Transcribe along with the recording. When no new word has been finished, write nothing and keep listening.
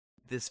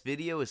This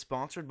video is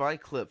sponsored by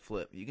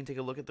ClipFlip. You can take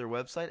a look at their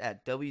website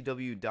at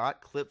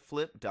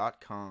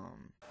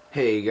www.clipflip.com.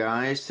 Hey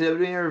guys, today we're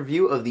doing a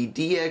review of the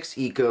DX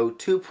Eco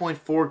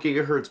 2.4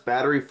 GHz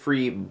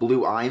battery-free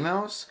BlueEye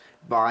mouse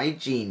by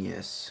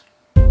Genius.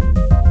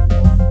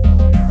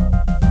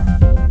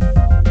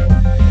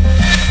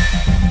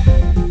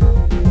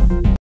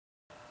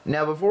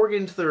 Now before we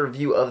get into the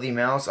review of the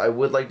mouse, I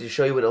would like to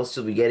show you what else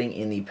you'll be getting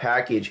in the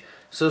package.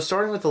 So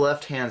starting with the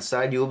left hand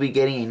side, you will be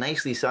getting a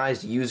nicely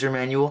sized user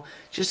manual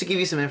just to give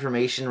you some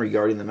information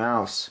regarding the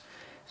mouse.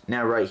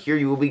 Now right here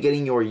you will be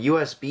getting your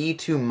USB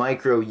to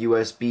micro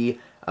USB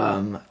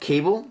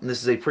cable.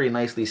 This is a pretty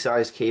nicely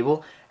sized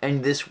cable,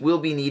 and this will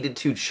be needed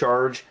to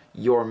charge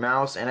your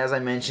mouse. And as I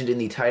mentioned in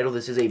the title,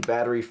 this is a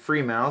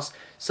battery-free mouse,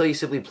 so you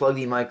simply plug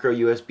the micro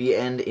USB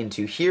end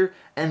into here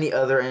and the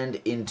other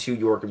end into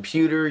your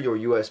computer, your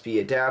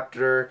USB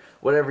adapter,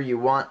 whatever you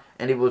want,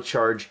 and it will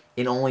charge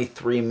in only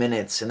 3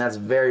 minutes. And that's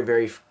very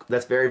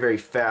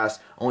fast.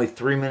 Only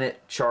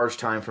 3-minute charge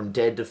time from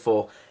dead to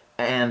full.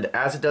 And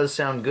as it does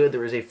sound good,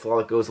 there is a flaw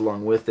that goes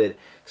along with it.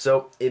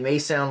 So it may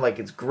sound like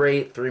it's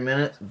great, 3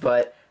 minutes,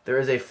 but there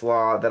is a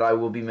flaw that I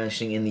will be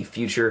mentioning in the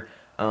future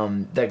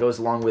that goes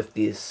along with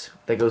this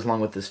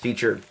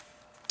feature.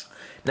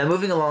 Now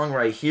moving along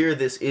right here,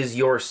 this is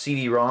your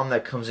CD-ROM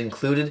that comes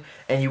included,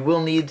 and you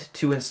will need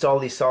to install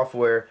the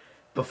software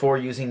before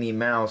using the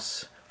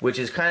mouse, which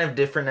is kind of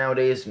different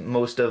nowadays.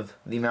 Most of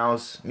the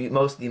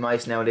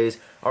mice nowadays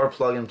are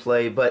plug and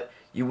play, but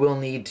you will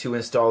need to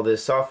install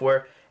this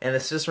software, and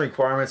the system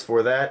requirements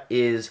for that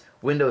is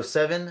Windows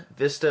 7,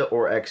 Vista,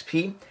 or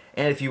XP,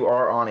 and if you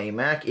are on a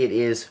Mac, it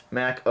is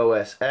Mac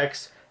OS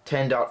X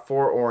 10.4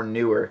 or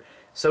newer.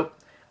 So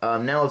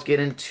now let's get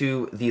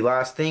into the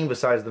last thing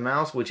besides the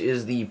mouse, which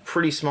is the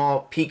pretty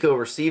small Pico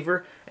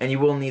receiver, and you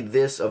will need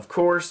this, of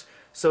course,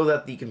 so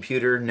that the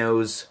computer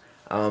knows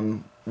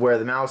where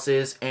the mouse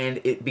is.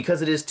 And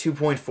because it is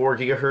 2.4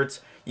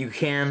 gigahertz, you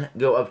can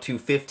go up to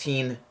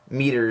 15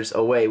 meters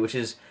away, which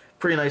is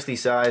pretty nicely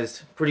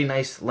sized, pretty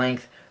nice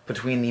length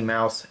between the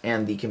mouse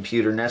and the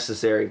computer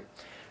necessary.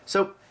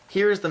 So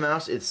here's the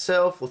mouse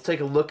itself. Let's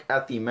take a look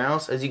at the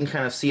mouse. As you can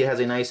kind of see, it has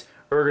a nice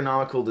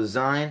ergonomical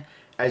design.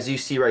 As you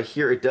see right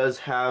here, it does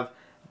have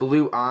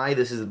BlueEye.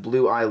 This is the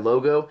BlueEye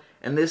logo,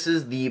 and this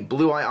is the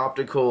BlueEye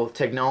optical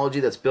technology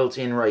that's built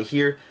in right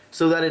here,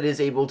 so that it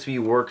is able to be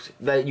worked,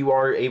 that you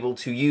are able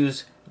to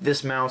use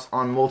this mouse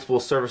on multiple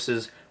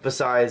surfaces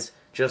besides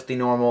just the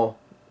normal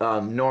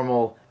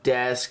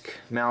desk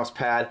mouse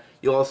pad.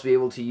 You'll also be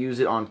able to use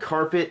it on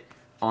carpet,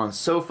 on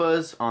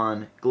sofas,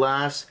 on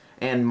glass,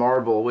 and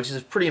marble, which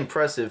is pretty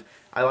impressive.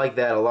 I like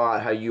that a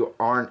lot, how you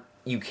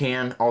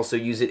can also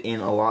use it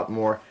in a lot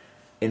more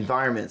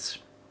environments.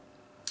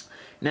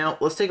 Now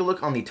let's take a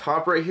look on the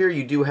top right here.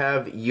 You do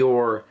have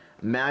your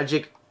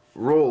magic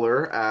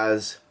roller,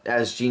 as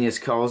Genius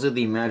calls it,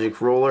 the magic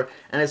roller,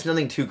 and it's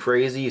nothing too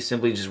crazy. You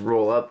simply just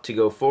roll up to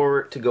go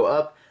forward, to go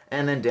up,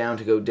 and then down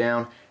to go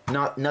down.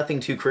 Nothing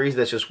too crazy,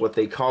 that's just what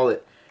they call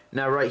it.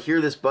 Now right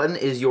here, this button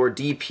is your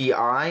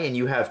DPI, and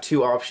you have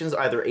two options,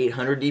 either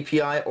 800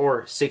 DPI or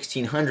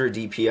 1600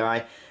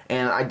 DPI.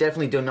 And I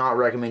definitely do not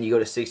recommend you go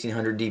to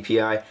 1600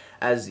 DPI,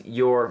 as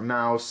your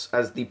mouse,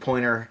 as the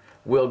pointer,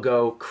 will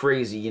go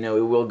crazy. You know,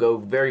 it will go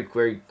very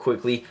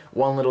quickly.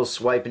 One little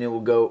swipe and it will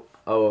go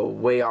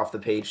way off the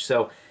page.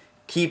 So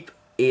keep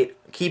it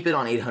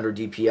on 800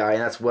 DPI,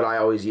 and that's what I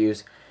always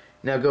use.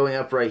 Now going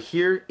up right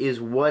here is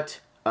what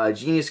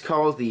Genius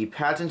calls the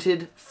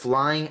patented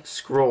flying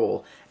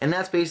scroll, and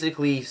that's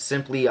basically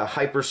simply a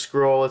hyper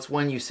scroll. It's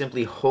when you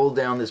simply hold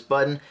down this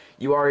button,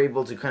 you are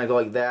able to kind of go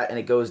like that, and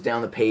it goes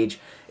down the page.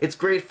 It's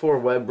great for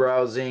web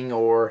browsing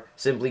or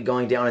simply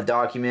going down a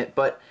document,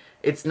 but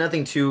it's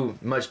nothing too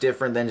much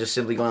different than just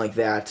simply going like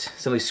that,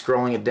 simply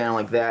scrolling it down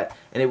like that,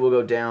 and it will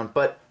go down.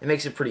 But it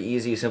makes it pretty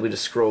easy. You simply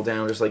just scroll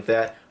down just like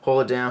that,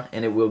 hold it down,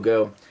 and it will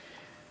go.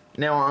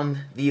 Now on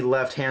the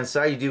left hand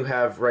side, you do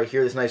have right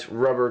here this nice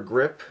rubber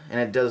grip,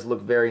 and it does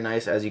look very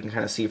nice, as you can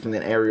kind of see from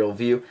the aerial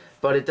view,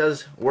 but it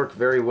does work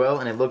very well,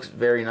 and it looks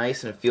very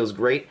nice, and it feels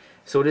great.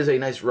 So it is a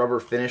nice rubber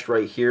finish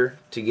right here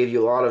to give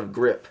you a lot of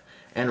grip.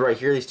 And right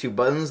here, these two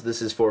buttons,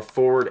 this is for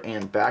forward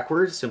and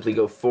backward. Simply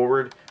go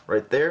forward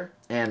right there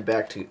and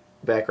back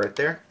right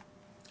there.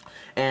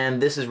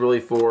 And this is really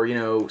for, you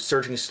know,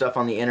 searching stuff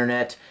on the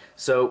internet.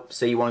 So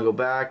say you want to go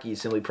back, you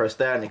simply press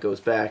that and it goes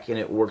back, and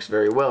it works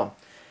very well.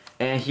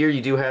 And here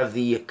you do have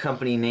the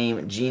company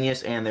name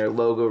Genius and their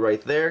logo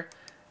right there.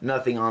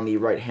 Nothing on the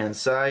right hand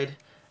side.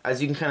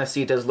 As you can kind of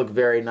see, it does look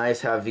very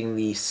nice, having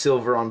the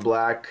silver on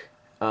black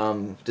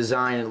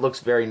design. It looks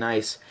very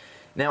nice.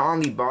 Now on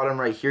the bottom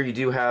right here, you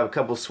do have a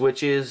couple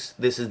switches.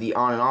 This is the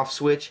on and off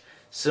switch,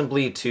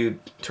 simply to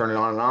turn it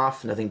on and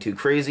off, nothing too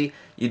crazy.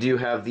 You do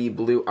have the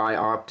BlueEye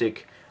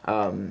optic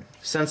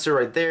sensor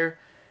right there,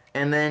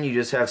 and then you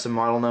just have some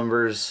model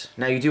numbers.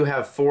 Now you do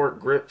have 4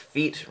 grip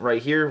feet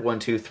right here, 1,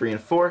 2, 3, and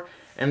 4,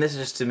 and this is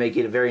just to make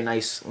it a very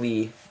nice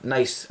you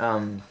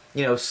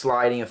know,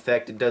 sliding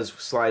effect. It does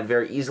slide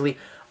very easily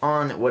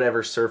on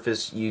whatever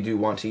surface you do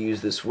want to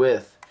use this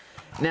with.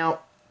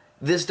 Now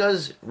this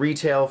does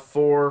retail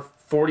for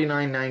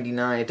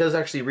 $49.99. It does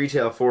actually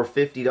retail for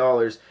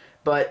 $50,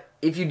 but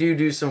if you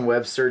do some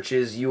web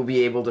searches, you'll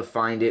be able to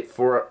find it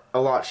for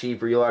a lot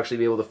cheaper. You'll actually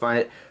be able to find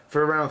it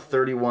for around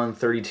 $31,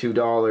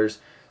 $32.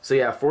 So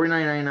yeah,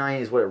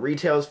 $49.99 is what it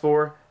retails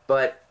for,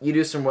 but you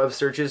do some web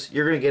searches,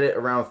 you're going to get it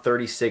around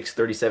 $36,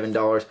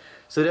 $37.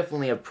 So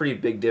definitely a pretty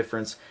big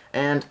difference.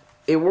 And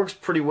it works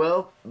pretty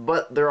well,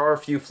 but there are a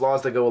few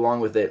flaws that go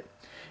along with it.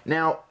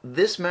 Now,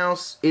 this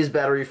mouse is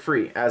battery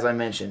free, as I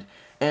mentioned,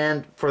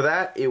 and for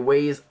that it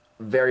weighs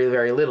very,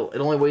 very little. It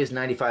only weighs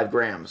 95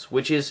 grams,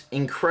 which is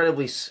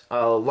incredibly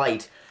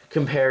light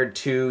compared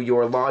to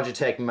your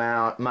Logitech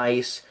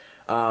mice,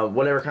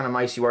 whatever kind of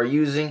mice you are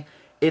using.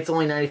 It's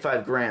only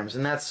 95 grams,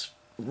 and that's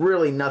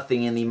really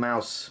nothing in the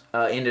mouse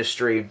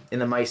industry, in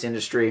the mice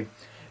industry.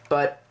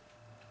 But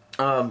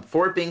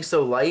for it being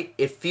so light,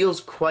 it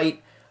feels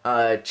quite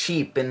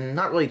cheap, and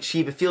not really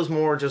cheap. It feels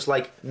more just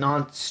like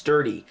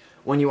non-sturdy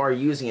when you are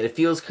using it. It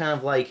feels kind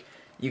of like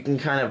you can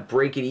kind of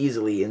break it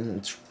easily, and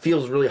it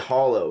feels really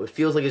hollow. It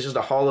feels like it's just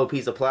a hollow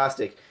piece of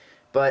plastic.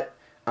 But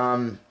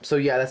so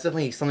yeah, that's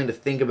definitely something to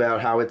think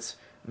about, how it's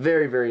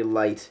very, very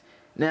light.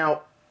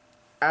 Now,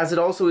 as it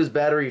also is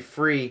battery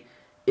free,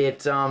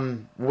 it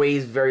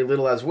weighs very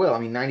little as well. I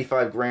mean,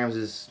 95 grams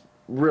is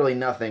really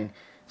nothing.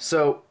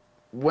 So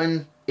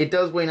when it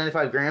does weigh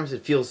 95 grams,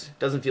 it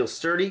doesn't feel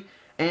sturdy,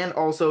 and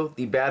also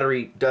the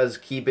battery does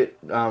keep it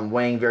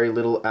weighing very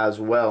little as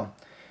well.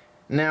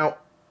 Now,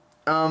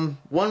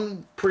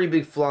 one pretty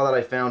big flaw that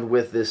I found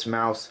with this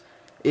mouse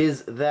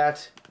is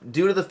that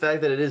due to the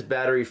fact that it is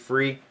battery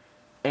free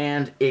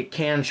and it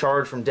can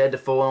charge from dead to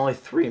full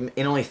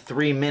in only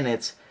 3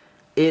 minutes,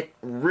 it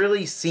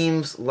really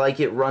seems like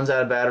it runs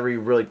out of battery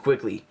really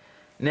quickly.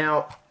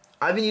 Now,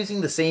 I've been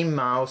using the same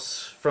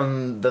mouse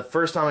from the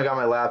first time I got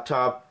my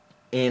laptop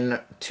in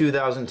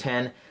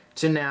 2010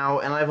 to now,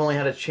 and I've only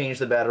had to change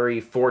the battery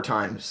 4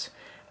 times.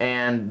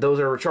 And those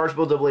are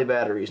rechargeable AA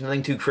batteries,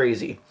 nothing too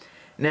crazy.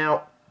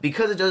 Now,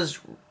 because it does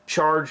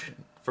charge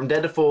from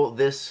dead to full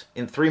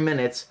in 3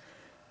 minutes,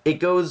 it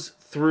goes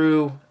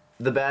through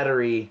the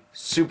battery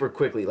super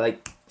quickly,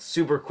 like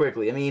super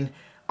quickly. I mean,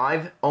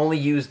 I've only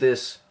used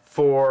this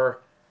for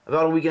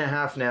about a week and a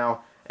half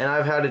now, and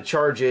I've had to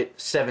charge it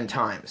 7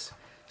 times.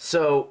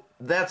 So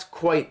that's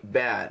quite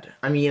bad.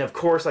 I mean, of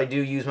course I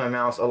do use my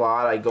mouse a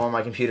lot. I go on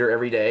my computer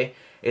every day.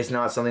 It's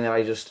not something that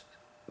I just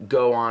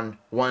go on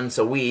once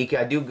a week.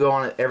 I do go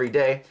on it every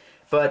day,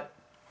 but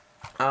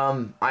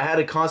I had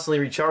to constantly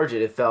recharge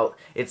it.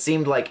 It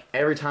seemed like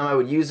every time I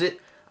would use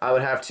it, I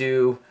would have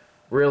to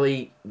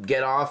really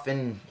get off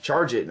and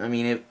charge it. I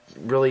mean, it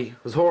really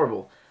was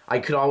horrible. I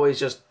could always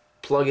just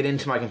plug it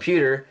into my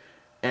computer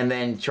and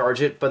then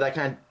charge it, but that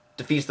kind of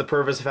defeats the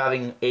purpose of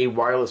having a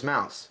wireless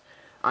mouse.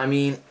 I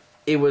mean,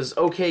 it was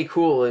okay,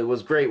 cool, it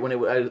was great when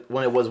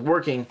it was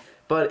working,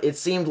 but it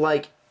seemed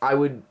like I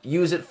would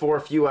use it for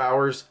a few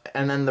hours,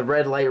 and then the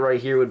red light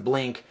right here would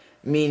blink,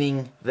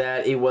 meaning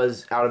that it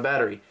was out of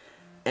battery.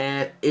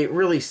 And it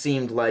really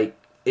seemed like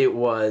it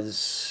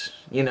was,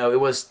 you know, it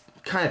was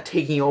kind of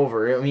taking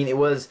over. I mean, it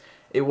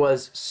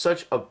was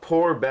such a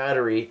poor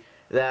battery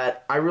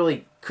that I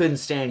really couldn't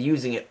stand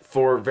using it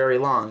for very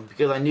long,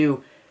 because I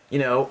knew, you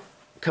know,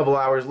 a couple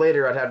hours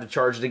later I'd have to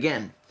charge it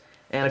again.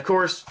 And of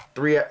course,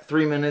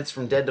 3 minutes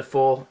from dead to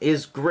full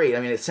is great.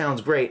 I mean, it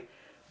sounds great,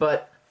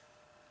 but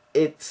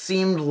it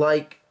seemed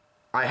like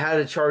I had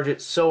to charge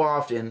it so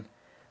often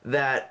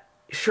that,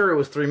 sure, it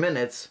was 3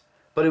 minutes,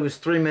 but it was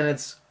 3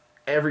 minutes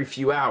every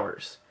few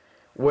hours.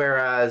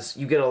 Whereas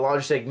you get a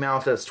Logitech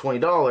mouse that's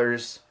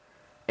 $20,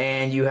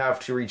 and you have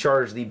to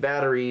recharge the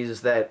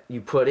batteries that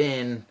you put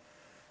in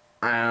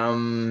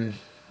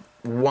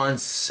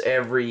once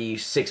every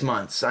 6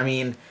 months. I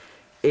mean,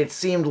 it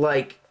seemed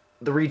like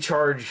the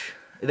recharge,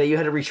 that you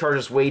had to recharge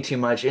this way too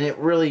much, and it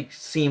really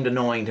seemed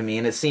annoying to me,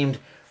 and it seemed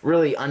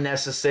really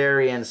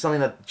unnecessary, and something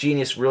that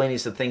Genius really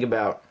needs to think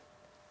about.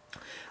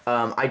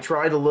 I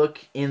tried to look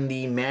in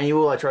the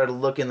manual, I tried to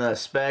look in the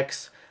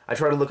specs, I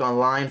tried to look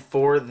online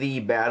for the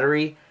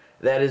battery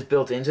that is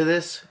built into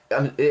this.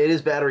 It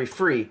is battery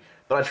free,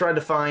 but I tried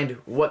to find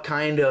what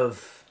kind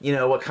of, you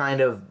know, what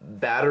kind of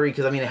battery,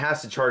 because I mean it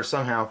has to charge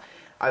somehow.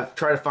 I've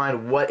tried to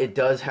find what it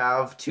does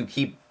have to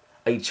keep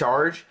a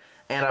charge,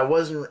 and I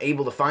wasn't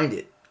able to find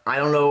it. I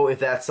don't know if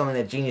that's something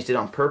that Genius did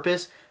on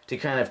purpose to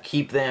kind of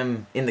keep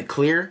them in the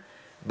clear,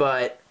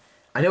 but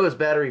I know it's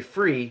battery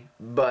free,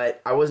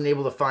 but I wasn't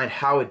able to find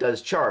how it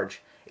does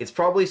charge. It's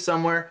probably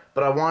somewhere,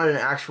 but I wanted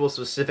an actual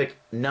specific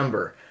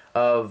number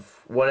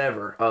of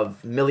whatever,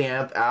 of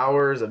milliamp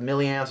hours, of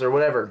milliamps, or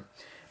whatever,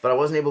 but I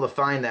wasn't able to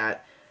find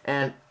that.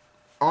 And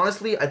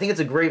honestly, I think it's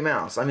a great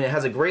mouse. I mean, it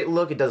has a great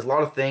look, it does a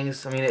lot of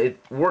things. I mean, it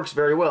works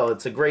very well.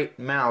 It's a great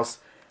mouse,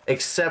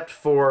 except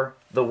for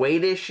the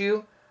weight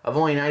issue of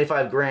only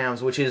 95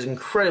 grams, which is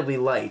incredibly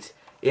light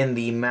in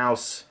the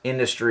mouse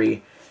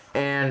industry,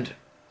 and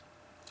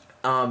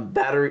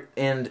battery,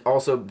 and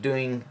also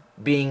being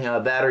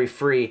battery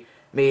free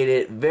made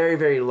it very,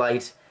 very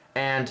light.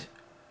 And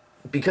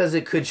because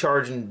it could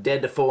charge in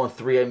dead to full in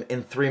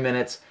 3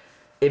 minutes,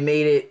 it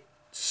made it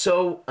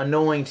so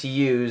annoying to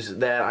use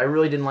that I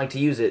really didn't like to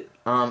use it.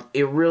 I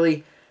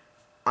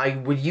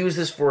would use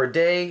this for a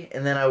day,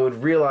 and then I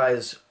would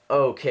realize,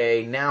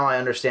 okay, now I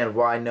understand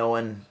why I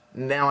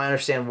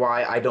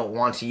don't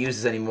want to use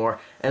this anymore,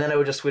 and then I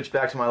would just switch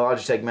back to my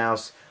Logitech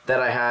mouse that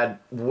I had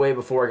way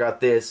before I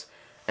got this.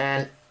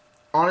 And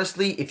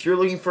honestly, if you're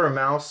looking for a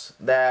mouse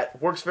that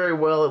works very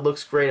well, it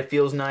looks great, it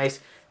feels nice,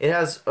 it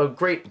has a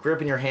great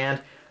grip in your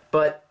hand,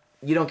 but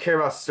you don't care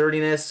about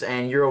sturdiness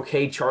and you're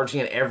okay charging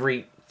it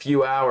every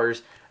few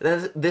hours,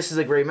 then this is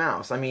a great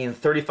mouse. I mean,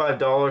 $35,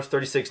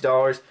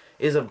 $36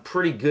 is a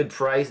pretty good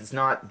price. It's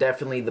not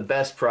definitely the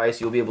best price.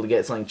 You'll be able to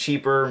get something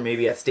cheaper,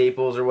 maybe at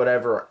Staples or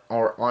whatever,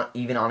 or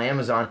even on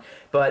Amazon.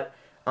 But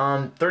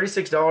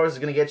 $36 is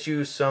going to get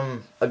you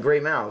a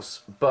great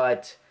mouse.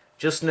 But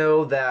just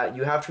know that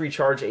you have to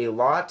recharge a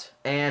lot,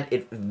 and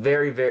it's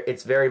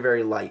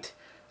very light.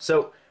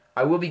 So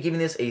I will be giving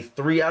this a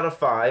 3 out of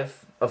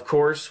 5. Of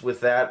course,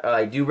 with that,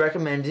 I do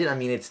recommend it. I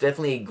mean, it's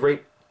definitely a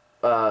great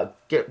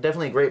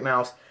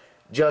mouse.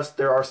 Just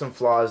there are some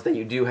flaws that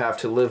you do have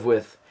to live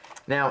with.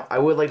 Now, I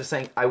would like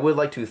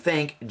to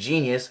thank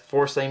Genius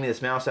for sending me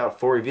this mouse out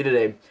for review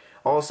today.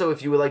 Also,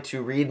 if you would like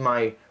to read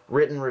my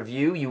written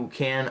review, you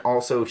can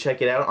also check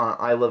it out on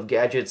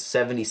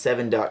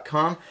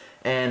ilovegadgets77.com,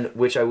 and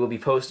which I will be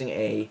posting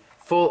a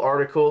full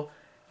article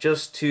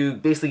just to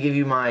basically give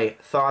you my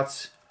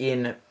thoughts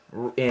in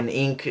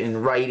ink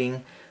and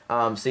writing.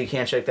 So you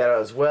can check that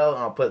out as well,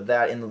 and I'll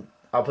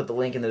put the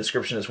link in the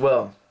description as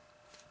well.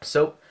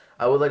 So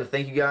I would like to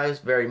thank you guys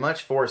very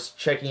much for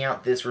checking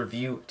out this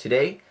review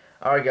today.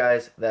 Alright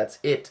guys, that's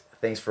it.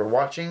 Thanks for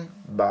watching.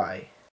 Bye.